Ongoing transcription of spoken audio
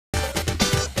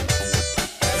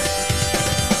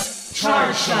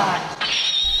Charge shot!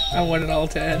 I want it all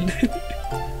to end.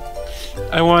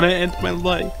 I want to end my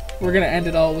life. We're gonna end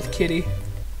it all with Kitty.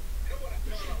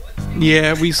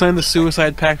 Yeah, we signed the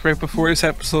suicide pact right before this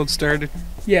episode started.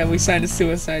 Yeah, we signed a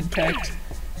suicide pact.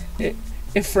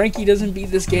 If Frankie doesn't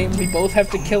beat this game, we both have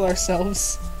to kill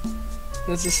ourselves.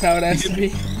 That's just how it has to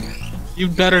be. You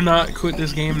better not quit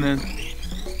this game then.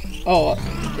 Oh,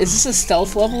 is this a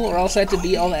stealth level, or else I have to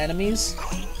beat all the enemies?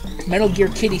 Metal Gear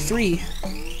Kitty 3.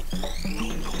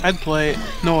 I'd play it.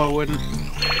 No, I wouldn't.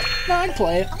 No, I'd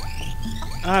play it.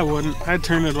 I wouldn't. I'd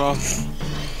turn it off.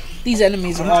 These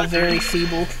enemies are all very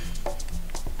feeble.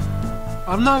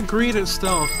 I'm not great at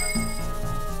stealth.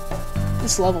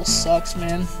 This level sucks,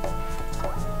 man.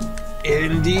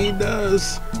 It indeed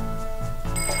does.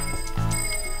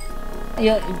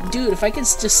 Yeah, dude, if I can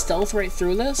just stealth right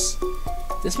through this,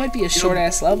 this might be a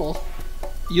short-ass level.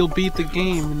 You'll beat the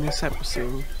game in this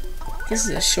episode. This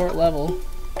is a short level.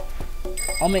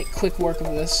 I'll make quick work of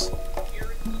this.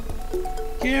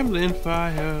 Gambling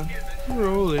fire,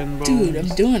 rolling bones. Dude, I'm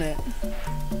doing it.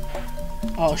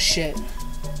 Oh, shit.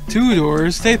 2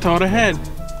 doors, they thought ahead.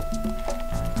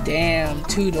 Damn,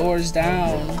 2 doors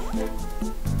down.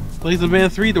 Like the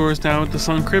band 3 doors down with the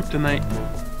Sun Kryptonite.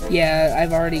 Yeah,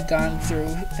 I've already gone through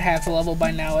half the level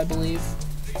by now, I believe.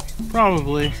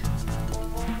 Probably.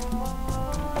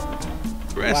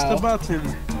 Press Wow. the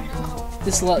button.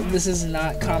 This is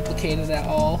not complicated at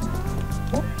all.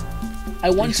 I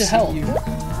want to help.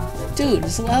 Dude,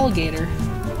 it's an alligator.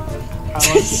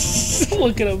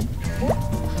 Look at him.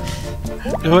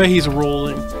 The way he's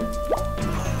rolling.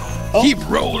 Oh. Keep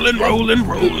rolling, rolling, We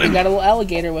rolling. got a little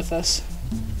alligator with us.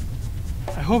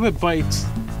 I hope it bites.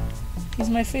 He's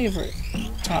my favorite.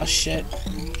 Oh shit.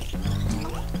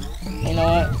 You know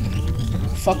what?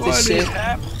 Fuck this shit.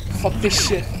 Fuck this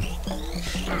shit.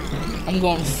 I'm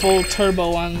going full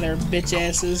turbo on their bitch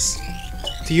asses.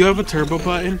 Do you have a turbo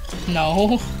button?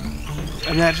 No.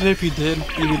 Imagine if you did,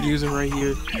 you would use it right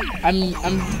here.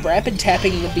 I'm rapid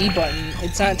tapping the B button.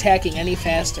 It's not tacking any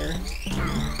faster.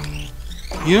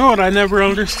 You know what I never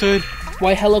understood?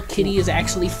 Why Hello Kitty is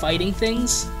actually fighting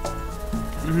things?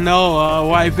 No,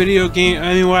 why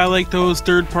why like those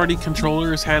third-party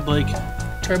controllers had like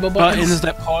Turbo buttons?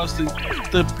 that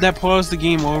pause the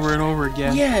game over and over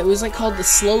again. Yeah, it was like called the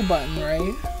slow button,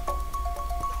 right?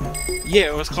 Yeah,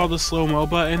 it was called the slow-mo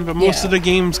button, but most Yeah. of the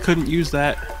games couldn't use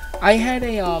that. I had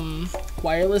a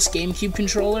wireless GameCube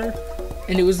controller,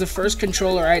 and it was the first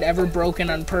controller I'd ever broken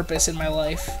on purpose in my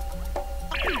life.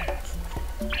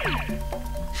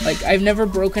 Like, I've never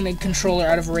broken a controller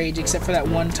out of rage except for that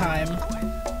one time.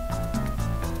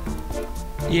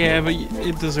 Yeah, but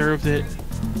it deserved it.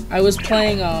 I was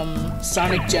playing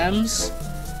Sonic Gems,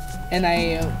 and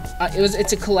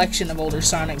it's a collection of older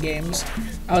Sonic games.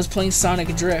 I was playing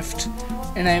Sonic Drift,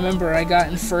 and I remember I got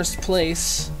in first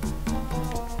place,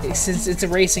 since it's a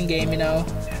racing game, you know,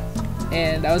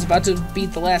 and I was about to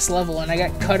beat the last level, and I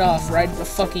got cut off right at the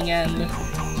fucking end,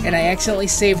 and I accidentally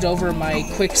saved over my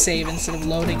quick save instead of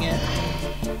loading it.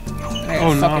 And I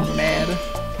got fucking mad,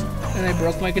 and I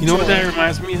broke my controller. You know what that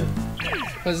reminds me of?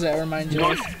 What does that remind you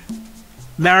of?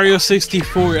 Mario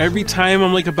 64. Every time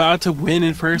I'm like about to win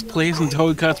in first place and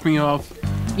Toad cuts me off.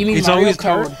 You mean It's Mario always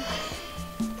Kart?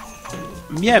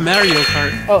 Toad. Yeah, Mario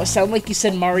Kart. Oh, it sounded like you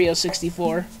said Mario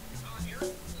 64.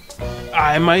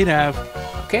 I might have.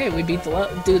 Okay, we beat the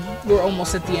level. Dude, we're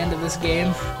almost at the end of this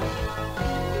game.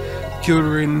 Good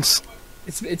riddance.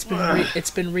 It's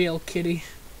been real, Kitty.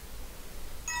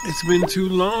 It's been too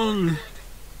long.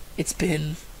 It's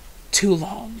been too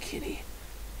long, Kitty.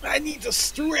 I need to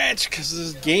stretch because of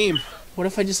this game. What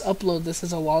if I just upload this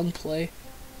as a long play?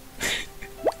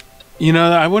 You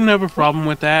know, I wouldn't have a problem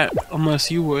with that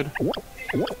unless you would.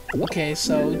 Okay,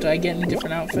 so do I get any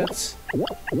different outfits?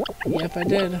 Yep, I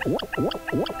did.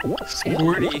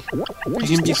 Sporty. You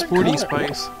can be Sporty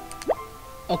Spice.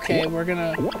 Okay, we're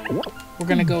gonna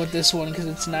go with this one because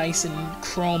it's nice and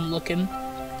chrome looking.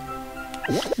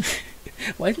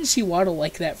 Why didn't she waddle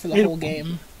like that for the whole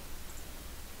game?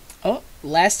 Oh,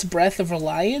 Last Breath of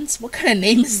Reliance? What kind of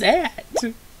name is that?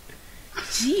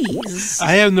 Jeez.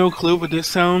 I have no clue, but this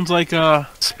sounds like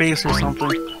space or something.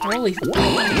 Holy.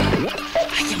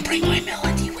 I can bring my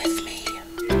melody with me.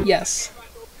 Yes.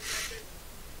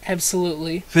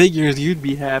 Absolutely. Figures you'd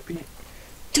be happy.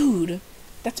 Dude,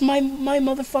 that's my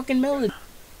motherfucking melody.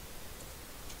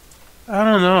 I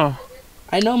don't know.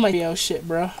 I know my Mario shit,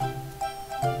 bro.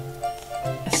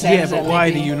 Yeah, but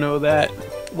why do you know that?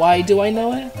 Why do I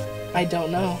know it? I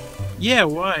don't know. Yeah,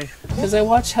 why? Because I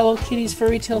watch Hello Kitty's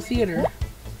Fairy Tale Theater.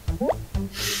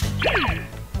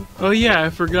 Oh yeah, I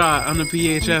forgot. On the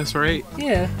VHS, right?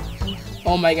 Yeah.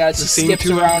 Oh my god, she same skips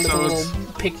 2 around with a episodes.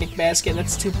 little picnic basket.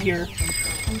 That's too pure.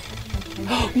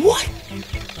 What?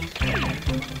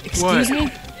 Excuse me?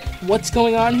 What's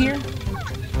going on here?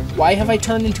 Why have I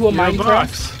turned into a You're a Minecraft?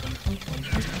 box.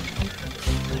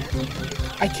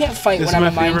 I can't fight This when is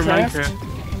I'm my a favorite Minecraft.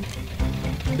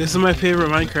 Minecraft. This is my favorite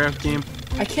Minecraft game.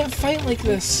 I can't fight like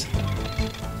this.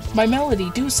 My Melody,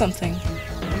 do something.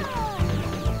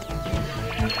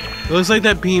 It looks like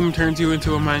that beam turns you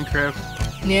into a Minecraft.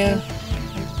 Yeah.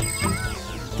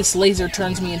 This laser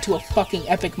turns me into a fucking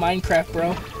epic Minecraft,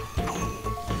 bro.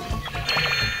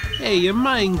 Hey, a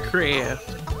Minecraft.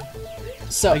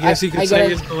 So I guess you could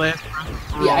say it's the last.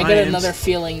 yeah, I got another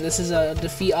feeling. This is a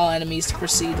defeat all enemies to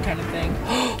proceed kind of thing.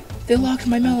 They locked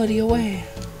my Melody away.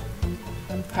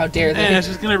 How dare they? It's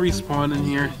just gonna respawn in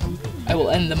here. I will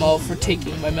end them all for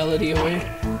taking my Melody away.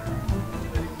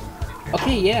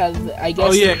 Okay, yeah, I guess.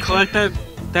 Oh yeah, collect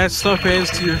that stuff adds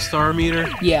to your star meter.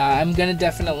 Yeah, I'm gonna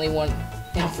definitely want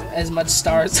as much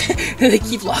stars. They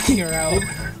keep locking her out.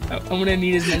 I'm gonna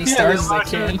need as many stars as I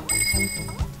can.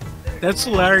 That's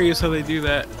hilarious how they do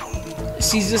that.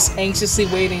 She's just anxiously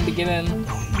waiting to get in,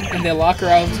 and they lock her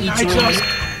out of each room.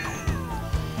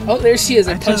 Oh, there she is.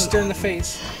 I punched her in the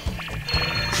face.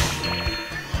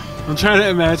 I'm trying to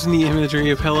imagine the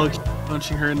imagery of Hello Kitty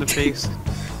punching her in the face.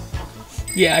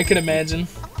 Yeah, I can imagine.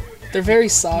 They're very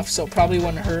soft, so it probably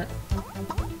wouldn't hurt.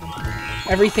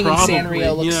 Everything in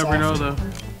Sanrio looks soft. You never know, though.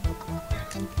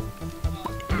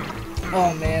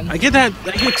 Oh man. I get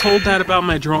told that about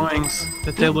my drawings,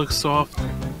 that they look soft.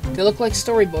 They look like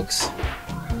storybooks.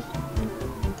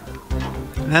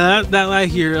 Now that I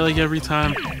hear like every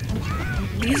time.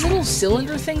 These little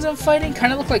cylinder things I'm fighting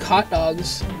kind of look like hot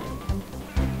dogs.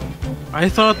 I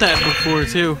thought that before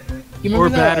too. You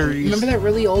remember batteries. Remember that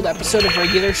really old episode of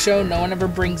Regular Show no one ever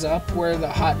brings up where the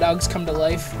hot dogs come to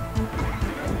life?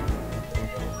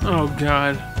 Oh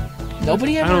god.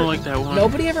 Nobody ever. I don't like that one.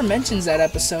 Nobody ever mentions that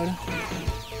episode.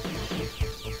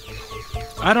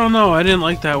 I don't know. I didn't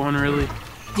like that one really.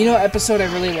 Do you know what episode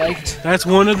I really liked? That's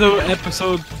one of the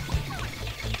episodes.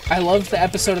 I loved the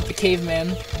episode of the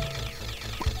caveman.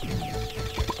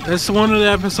 That's one of the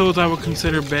episodes I would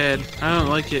consider bad. I don't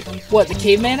like it. What, the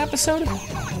caveman episode?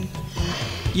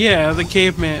 Yeah, the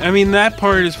caveman. I mean, that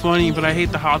part is funny, but I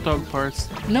hate the hot dog parts.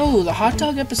 No, the hot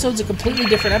dog episode's a completely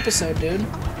different episode, dude.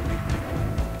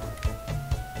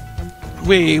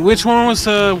 Wait, which one was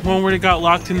the one where they got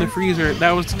locked in the freezer?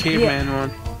 That was the caveman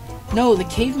one. No, the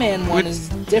caveman one is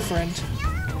different.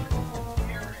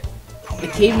 The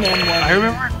caveman one... I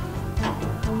remember...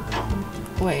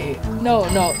 Wait, no,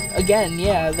 again,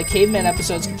 yeah, the caveman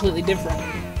episode's completely different.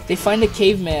 They find a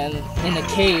caveman in a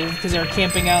cave because they're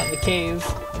camping out in the cave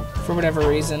for whatever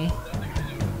reason.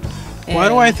 Why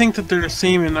do I think that they're the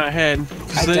same in my head?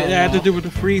 Because it had to do with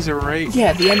the freezer, right? Yeah,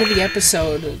 at the end of the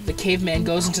episode, the caveman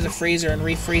goes into the freezer and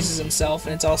refreezes himself,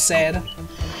 and it's all sad.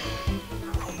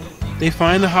 They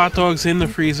find the hot dogs in the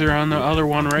freezer on the other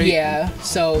one, right? Yeah,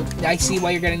 so I see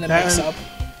why you're getting the mix-up.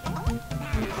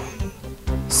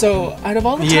 So, out of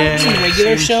all the times in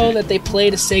Regular Show that they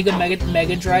played a Sega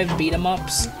Mega Drive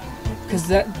beat-em-ups, because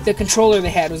the controller they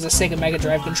had was a Sega Mega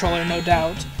Drive controller, no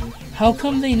doubt, how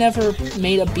come they never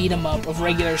made a beat-em-up of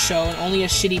Regular Show and only a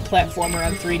shitty platformer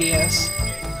on 3DS?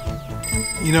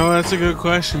 You know, that's a good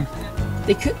question.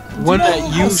 They could... One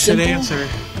that you should answer.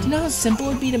 Do you know how simple it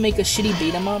would be to make a shitty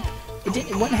beat-em-up?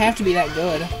 It wouldn't have to be that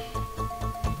good.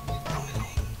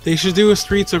 They should do a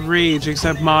Streets of Rage,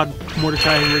 except mod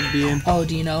Mordecai and Rigby in. Oh,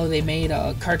 do you know they made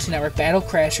Cartoon Network Battle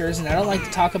Crashers, and I don't like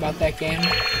to talk about that game.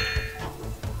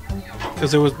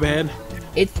 Because it was bad?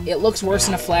 It looks worse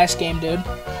than a Flash game, dude.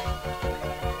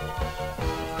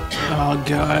 Oh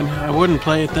god, I wouldn't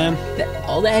play it then.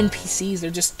 All the NPCs, they're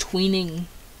just tweening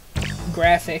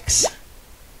graphics.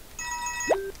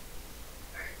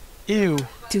 Ew.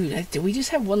 Dude, did we just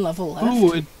have one level left? Who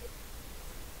would?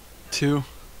 2.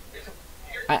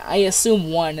 I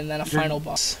assume 1 and then a final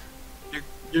boss.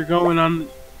 You're going on...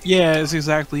 Yeah, that's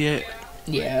exactly it.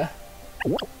 Yeah.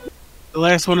 The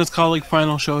last one is called like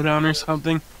Final Showdown or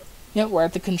something. Yeah, we're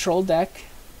at the control deck.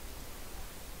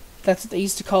 That's what they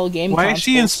used to call a game. Why is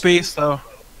she in space though?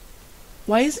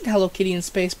 Why isn't Hello Kitty in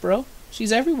space, bro?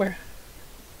 She's everywhere.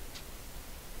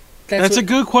 That's a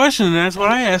good question, and that's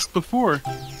what I asked before.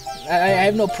 I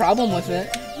have no problem with it.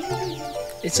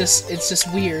 It's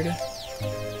just weird.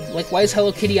 Like, why is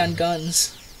Hello Kitty on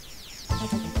guns?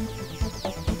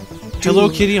 Hello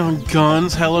Kitty on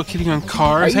guns, Hello Kitty on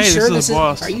cars. Hey, this is the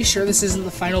boss. Are you sure this isn't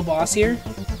the final boss here?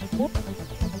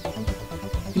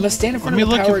 You must stand in front of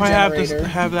the power generator. Let me look if I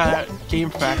have that game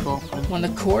fact open. When the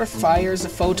core fires a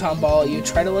photon ball at you,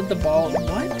 try to let the ball...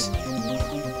 What?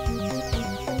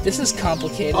 This is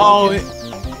complicated. Oh,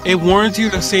 it warns you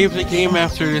to save the game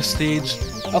after this stage.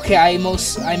 Okay, I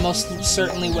most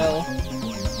certainly will.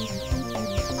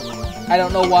 I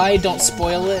don't know why, don't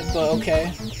spoil it, but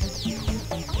okay.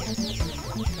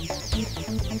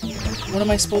 What am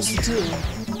I supposed to do?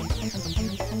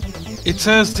 It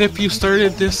says if you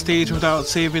started this stage without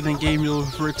saving the game, you'll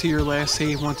revert to your last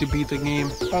save once you beat the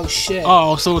game. Oh shit.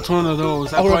 Oh, so it's one of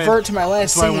those. I'll revert to my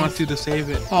last save. That's why I want you to save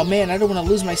it. Oh man, I don't want to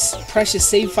lose my precious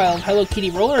save file of Hello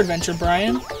Kitty Roller Adventure,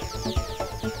 Brian.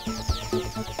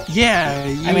 Yeah,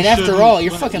 I mean, after all,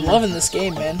 you're fucking loving this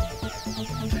game, man.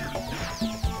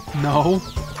 No.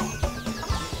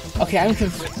 Okay, I'm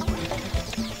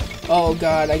Oh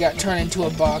god, I got turned into a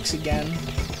box again.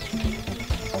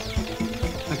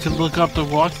 I could look up the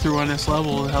walkthrough on this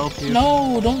level to help you.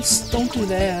 No, don't do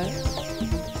that.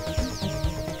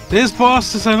 This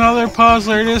boss is another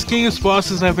puzzler. This game's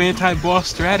bosses have anti-boss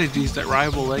strategies that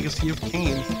rival Legacy of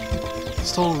Kain.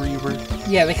 Soul Reaver.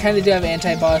 Yeah, they kind of do have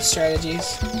anti-boss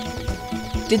strategies.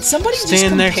 Did somebody just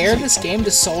compare this game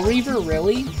to Soul Reaver,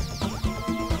 really?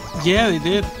 Yeah, they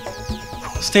did.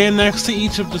 Stand next to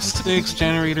each of the 6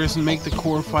 generators and make the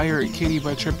core fire at Kitty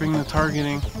by tripping the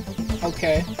targeting.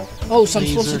 Okay. Oh, so I'm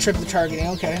supposed to trip the targeting,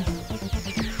 okay.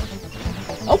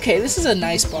 Okay, this is a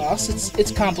nice boss.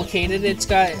 It's complicated. It's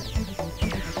got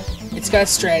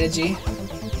strategy.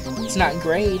 It's not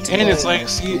great. And it's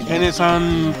Legacy, and it's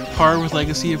on par with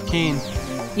Legacy of Kain.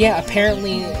 Yeah,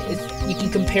 apparently you can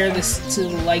compare this to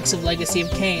the likes of Legacy of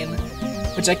Kain,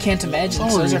 which I can't imagine.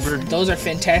 So those are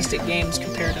fantastic games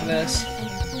compared to this.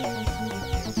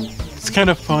 It's kind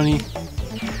of funny.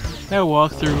 That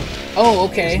walkthrough. Oh,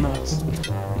 okay.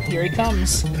 Here he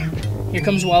comes. Here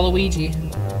comes Waluigi.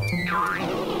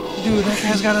 Dude, that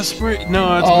guy's got a sprint.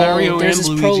 No, it's Mario and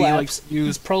Luigi. Prolapse.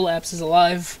 His Prolapse is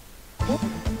alive.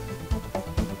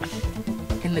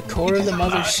 In the core of the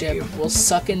mothership, we'll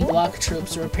suck in block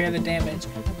troops to repair the damage.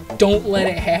 Don't let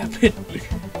it happen.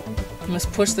 You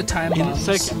must push the time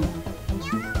bombs.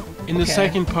 In the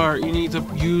second part, you need to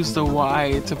use the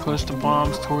Y to push the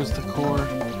bombs towards the core.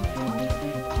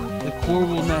 The core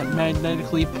will not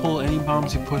magnetically pull any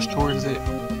bombs you push towards it.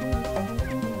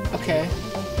 Okay.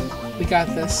 We got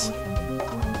this.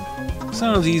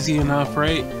 Sounds easy enough,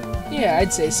 right? Yeah,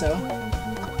 I'd say so.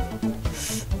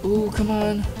 Ooh, come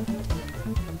on.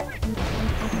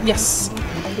 Yes!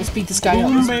 Let's beat this guy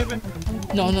up. Baby.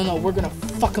 No, we're gonna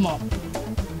fuck him up.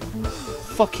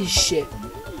 Fuck his shit.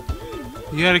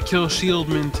 You gotta kill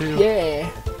Shieldman too. Yeah.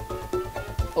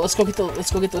 Well, let's go get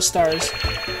those stars.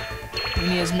 We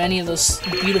need as many of those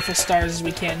beautiful stars as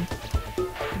we can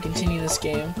to continue this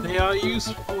game. They are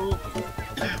useful.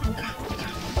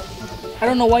 I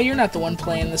don't know why you're not the one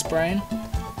playing this, Brian.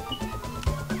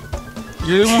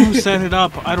 You're the one who set it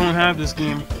up. I don't have this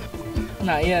game.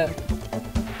 Not yet.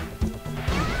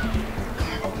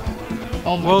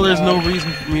 Oh my well, there's God. no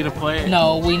reason for me to play it.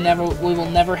 No, we will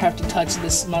never have to touch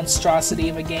this monstrosity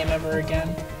of a game ever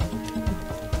again.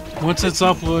 Once it's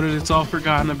uploaded, it's all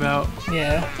forgotten about.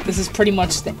 Yeah, this is pretty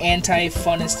much the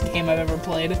anti-funnest game I've ever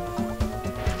played.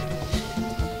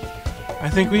 I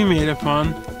think we made it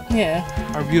fun. Yeah.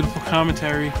 Our beautiful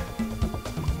commentary.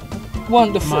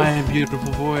 Wonderful. My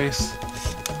beautiful voice.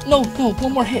 No,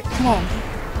 one more hit, come on.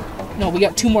 No, we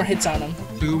got 2 more hits on him.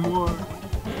 2 more.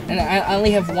 And I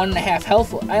only have 1.5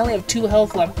 health. I only have 2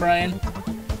 health left, Brian.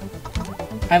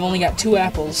 I've only got 2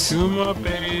 apples. 2 more,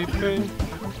 baby.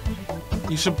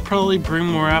 You should probably bring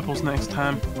more apples next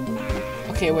time.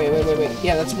 Okay, wait.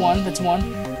 Yeah, that's one. Come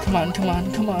on.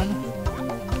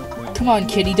 Come on,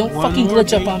 Kitty. Don't fucking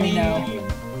glitch up on me now.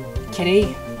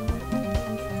 Kitty.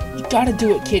 You gotta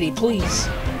do it, Kitty, please.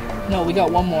 No, we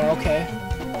got 1 more, okay.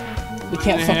 We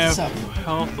can't fuck this up.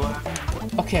 Health left.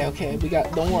 Okay, we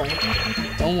got... Don't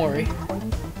worry.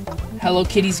 Hello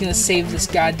Kitty's gonna save this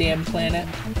goddamn planet.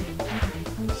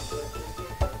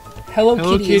 Hello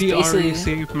Kitty is basically... already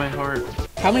saved my heart.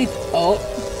 How many... Oh,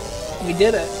 we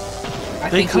did it.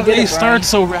 They start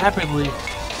so rapidly.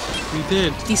 We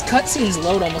did. These cutscenes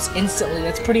load almost instantly.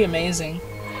 That's pretty amazing.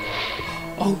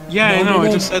 Oh, yeah, I know.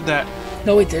 I just said that.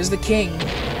 No, wait, there's the king.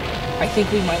 I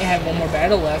think we might have 1 more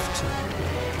battle left.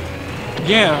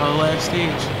 Yeah, our last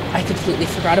stage. I completely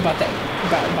forgot about that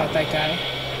guy.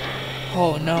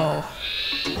 Oh no.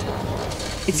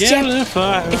 It's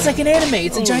it's like an anime.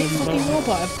 It's a giant fucking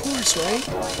robot, of course, right?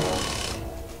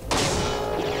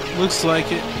 Looks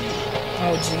like it.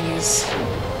 Oh jeez.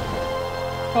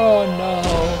 Oh no.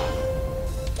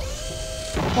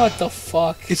 What the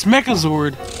fuck? It's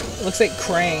Megazord. It looks like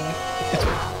Krang.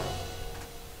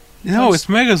 No, it's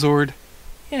Megazord.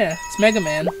 Yeah, it's Mega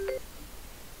Man.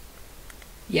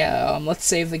 Yeah, let's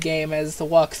save the game as the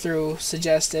walkthrough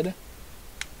suggested.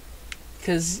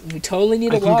 Because we totally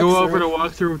need a walkthrough. I can go over to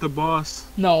walkthrough with the boss.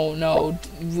 No,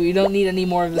 we don't need any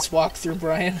more of this walkthrough,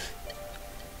 Brian.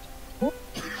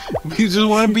 We just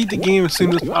want to beat the game as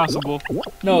soon as possible.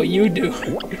 No, you do.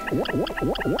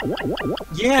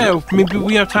 Yeah, maybe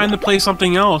we have time to play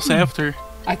something else after.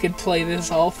 I could play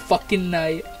this all fucking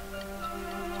night.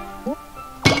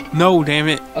 No, damn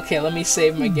it. Okay, let me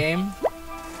save my game.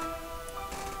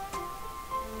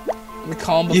 The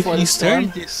calm before the storm.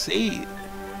 If you started to say...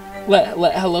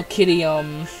 Let Hello Kitty, you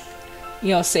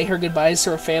know, say her goodbyes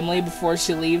to her family before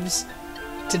she leaves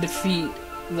to defeat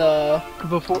the...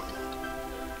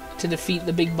 To defeat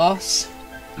the big boss.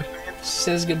 She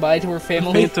says goodbye to her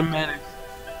family. The Phantom Menace.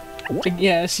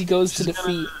 Yeah, she goes to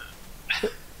defeat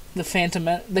the Phantom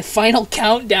Menace. The final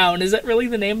countdown. Is that really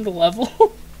the name of the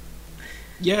level?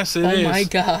 Yes, it is. Oh my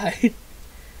god.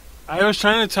 I was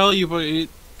trying to tell you, but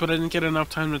I didn't get enough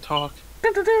time to talk.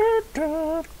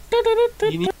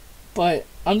 But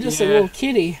I'm just a little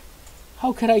kitty.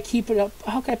 How could I keep it up?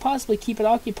 How could I possibly keep it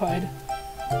occupied?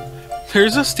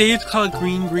 There's a stage called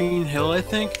Green Hill, I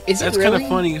think. Is it That's really? kind of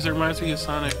funny because it reminds me of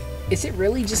Sonic. Is it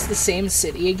really just the same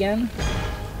city again?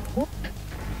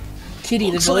 Kitty,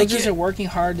 the Looks villagers like are working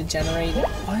hard to generate...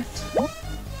 What?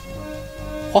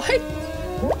 What?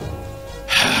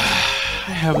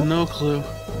 I have no clue.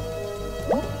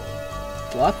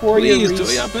 Block Warrior Please do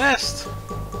your best.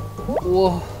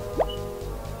 Whoa.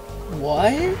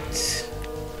 What?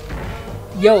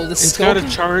 Yo, the It's gotta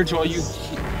charge while you...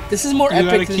 This is more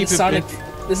epic than Sonic...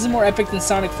 This is more epic than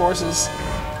Sonic Forces.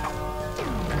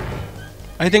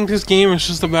 I think this game is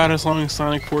just about as long as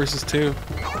Sonic Forces 2.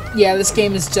 Yeah, this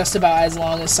game is just about as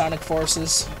long as Sonic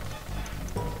Forces.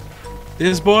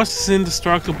 This boss is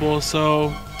indestructible, so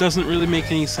it doesn't really make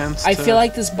any sense. I feel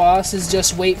like this boss is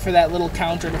just wait for that little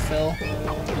counter to fill.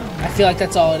 I feel like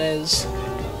that's all it is.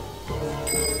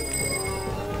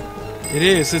 It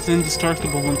is. It's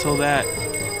indestructible until that.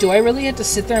 Do I really have to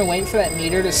sit there and wait for that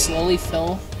meter to slowly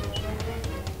fill?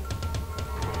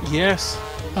 Yes.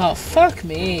 Oh, fuck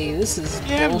me. This is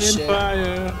bullshit.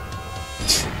 Fire.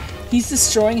 He's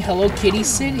destroying Hello Kitty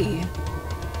City.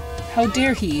 How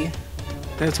dare he?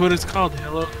 That's what it's called,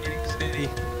 Hello Kitty City.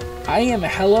 I am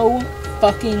Hello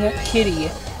fucking Kitty,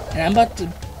 and I'm about to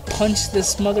punch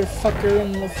this motherfucker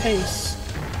in the face.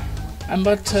 I'm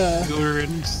about to... Good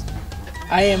riddance.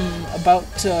 I am about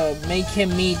to make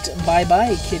him meet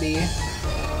Bye-Bye Kitty.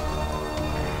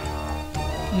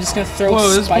 I'm just gonna throw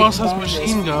this spike boss has bombs.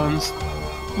 machine guns.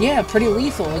 Yeah, pretty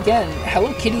lethal. Again,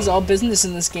 Hello Kitty's all business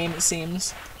in this game, it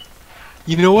seems.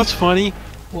 You know what's funny?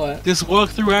 What? This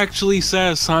walkthrough actually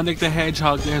says Sonic the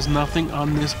Hedgehog has nothing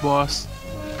on this boss.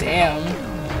 Damn.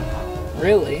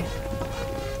 Really?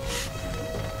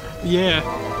 Yeah.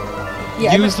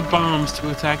 Use the bombs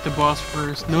to attack the boss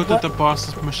first. Note that the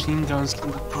boss's machine guns can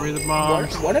destroy the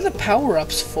bombs. What are the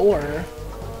power-ups for?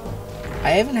 I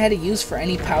haven't had a use for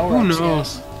any power-ups. Who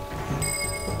knows? Yet.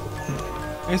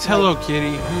 It's Hello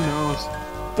Kitty. Who knows?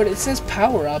 But it says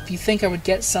power-up. You think I would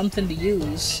get something to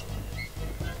use.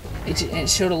 It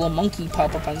showed a little monkey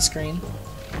pop up on the screen.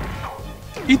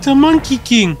 It's a Monkey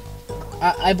King!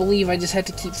 I believe I just had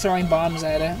to keep throwing bombs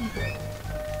at it.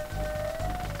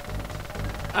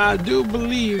 I do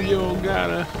believe you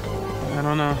gotta... I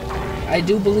don't know. I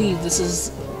do believe this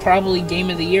is probably Game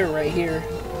of the Year right here.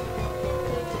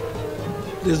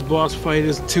 This boss fight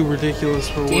is too ridiculous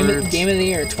for words. Game of the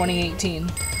Year 2018.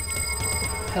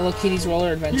 Hello Kitty's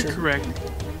Roller Adventure. You're correct.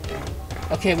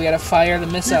 Okay, we gotta fire the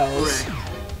missiles.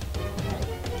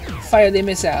 Fire the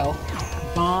missile.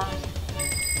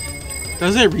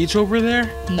 Does it reach over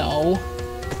there? No.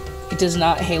 It does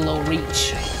not Halo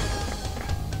reach.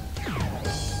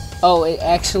 Oh, it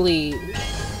actually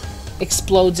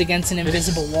explodes against an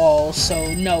invisible wall,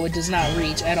 so no, it does not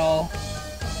reach at all.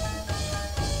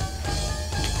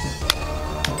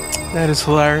 That is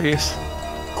hilarious.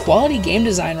 Quality game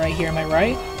design right here, am I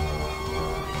right?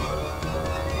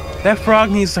 That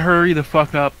frog needs to hurry the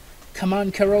fuck up. Come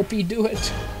on, Karopi, do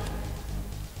it.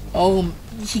 Oh,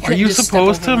 he couldn't. Are you just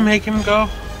supposed step over to me. make him go?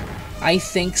 I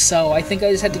think so. I think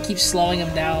I just had to keep slowing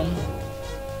him down.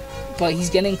 But he's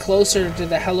getting closer to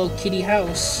the Hello Kitty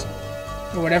house.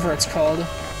 Or whatever it's called.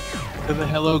 To the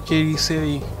Hello Kitty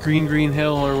City. Green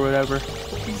Hill or whatever.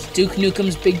 Duke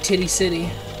Nukem's Big Titty City.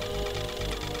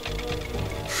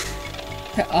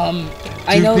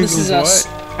 I know this is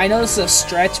a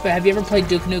stretch, but have you ever played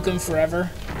Duke Nukem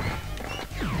Forever?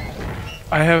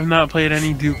 I have not played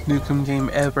any Duke Nukem game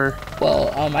ever. Well,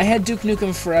 I had Duke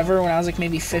Nukem Forever when I was like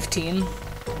maybe 15,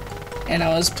 and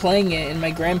I was playing it, and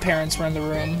my grandparents were in the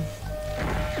room,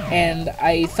 and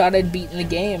I thought I'd beaten the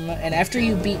game, and after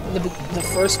you beat the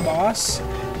first boss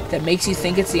that makes you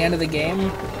think it's the end of the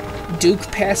game, Duke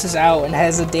passes out and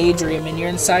has a daydream, and you're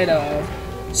inside a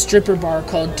stripper bar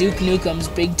called Duke Nukem's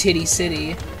Big Titty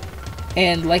City,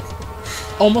 and like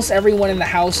almost everyone in the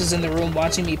house is in the room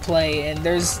watching me play, and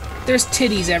there's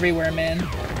titties everywhere, man.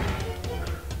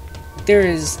 There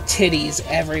is titties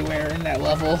everywhere in that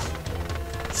level.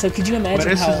 So could you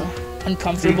imagine how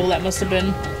uncomfortable that must have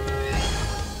been?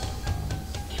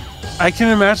 I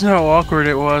can imagine how awkward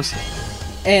it was.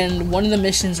 And one of the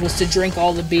missions was to drink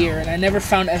all the beer, and I never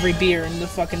found every beer in the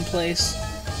fucking place.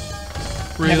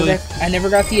 Really? I never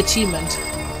got the achievement.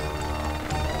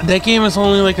 That game is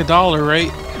only like $1,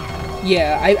 right?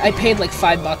 Yeah, I paid like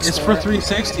 $5 It's for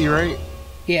 360, right?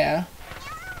 Yeah.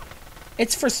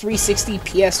 It's for 360,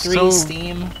 PS3,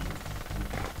 Steam.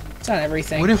 It's on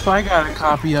everything. What if I got a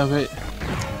copy of it?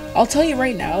 I'll tell you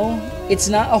right now, it's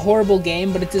not a horrible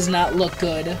game, but it does not look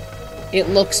good. It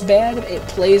looks bad, it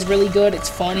plays really good, it's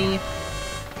funny.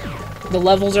 The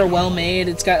levels are well made,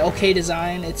 it's got okay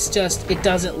design, it's just, it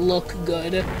doesn't look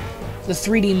good. The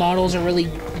 3D models are really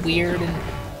weird and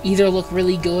either look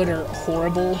really good or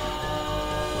horrible.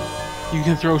 You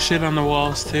can throw shit on the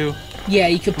walls too. Yeah,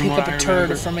 you could pick up a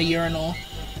turd from a urinal.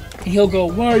 And he'll go,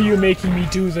 "Why are you making me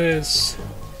do this?"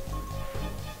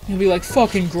 He'll be like,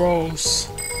 "Fucking gross."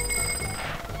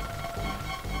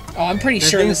 Oh, I'm pretty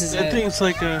sure this is it. That thing's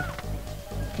like a...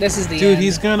 This is the Dude, end.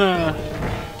 he's gonna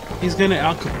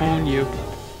Al Capone you.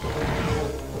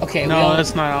 Okay, no,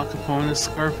 that's not Al Capone, it's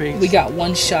Scarface. We got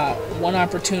one shot, one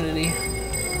opportunity.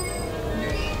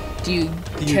 Do you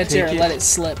catch it or let it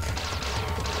slip?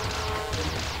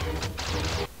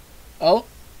 Oh,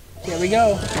 here we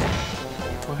go.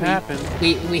 What happened?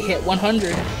 We hit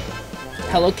 100.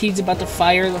 Hello Kitty's about to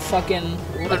fire the fucking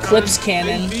Eclipse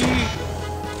Cannon.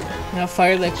 Now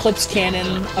fire the Eclipse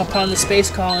Cannon upon the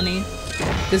space colony.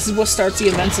 This is what starts the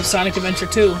events of Sonic Adventure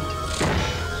 2.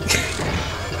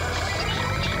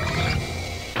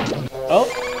 Oh.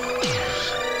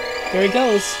 There he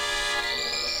goes.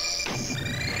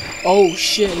 Oh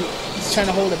shit. He's trying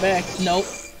to hold it back. Nope.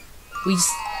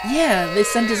 Yeah, they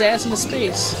sent his ass into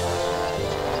space.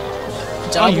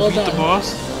 Job well done. The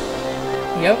boss?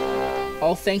 Yep.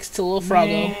 All thanks to Lil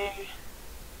Froggo.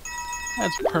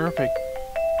 That's perfect.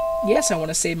 Yes, I want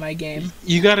to save my game.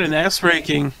 You got an S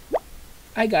ranking.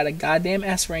 I got a goddamn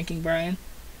S ranking, Brian.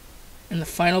 And the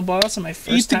final boss on my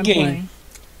first time playing.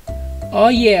 Oh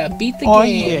yeah, beat the game. Oh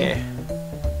yeah.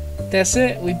 That's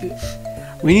it.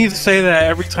 We need to say that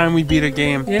every time we beat a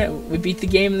game. Yeah, we beat the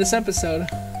game in this episode.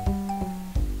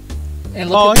 And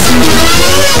look at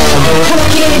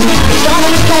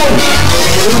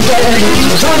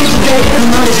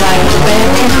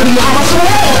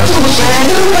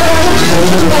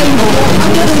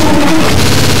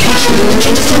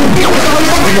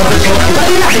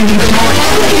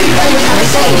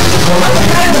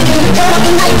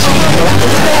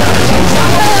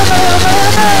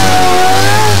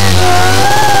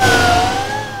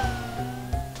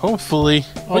Hopefully,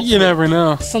 but you never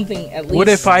know. Something at least. What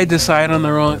if I decide on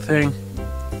the wrong thing?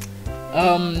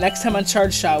 Next time on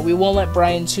Charge Shot, we won't let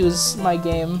Brian choose my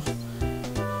game.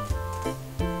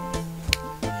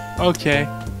 Okay.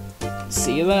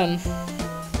 See you then.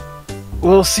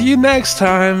 We'll see you next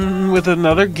time with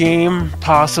another game,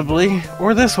 possibly,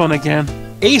 or this one again.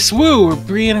 Ace Woo, or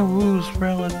Brianna Woo's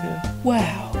relative.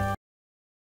 Wow.